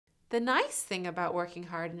The nice thing about working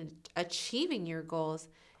hard and achieving your goals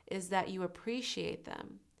is that you appreciate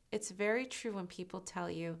them. It's very true when people tell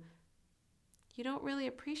you, you don't really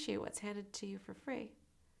appreciate what's handed to you for free.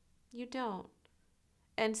 You don't.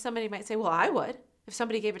 And somebody might say, well, I would. If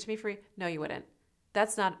somebody gave it to me free. No, you wouldn't.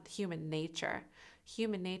 That's not human nature.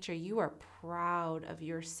 Human nature, you are proud of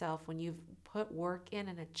yourself when you've put work in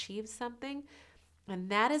and achieved something. And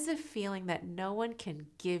that is a feeling that no one can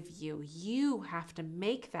give you. You have to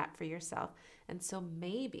make that for yourself. And so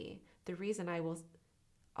maybe the reason I will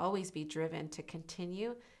always be driven to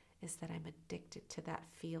continue is that I'm addicted to that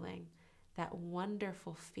feeling, that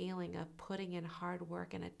wonderful feeling of putting in hard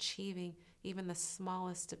work and achieving even the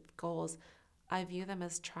smallest of goals. I view them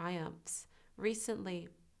as triumphs. Recently,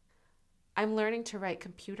 I'm learning to write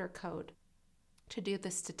computer code to do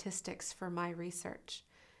the statistics for my research.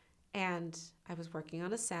 And I was working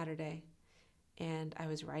on a Saturday and I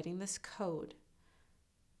was writing this code.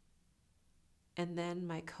 And then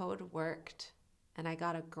my code worked and I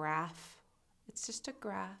got a graph. It's just a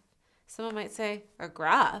graph. Someone might say, a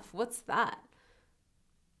graph? What's that?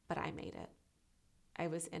 But I made it. I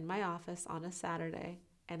was in my office on a Saturday,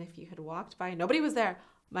 and if you had walked by, nobody was there.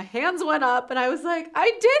 My hands went up and I was like, I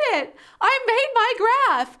did it. I made my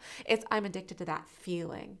graph. I'm addicted to that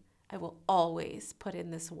feeling. I will always put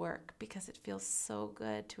in this work because it feels so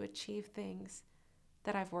good to achieve things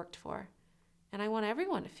that I've worked for. And I want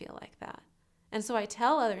everyone to feel like that. And so I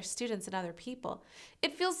tell other students and other people,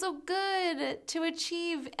 it feels so good to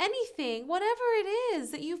achieve anything, whatever it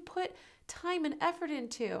is that you've put time and effort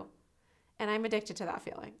into. And I'm addicted to that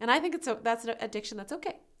feeling. And I think that's an addiction that's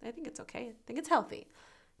okay. I think it's okay. I think it's healthy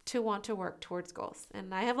to want to work towards goals.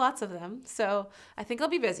 And I have lots of them. So I think I'll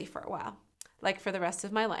be busy for a while. Like for the rest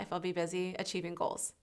of my life, I'll be busy achieving goals.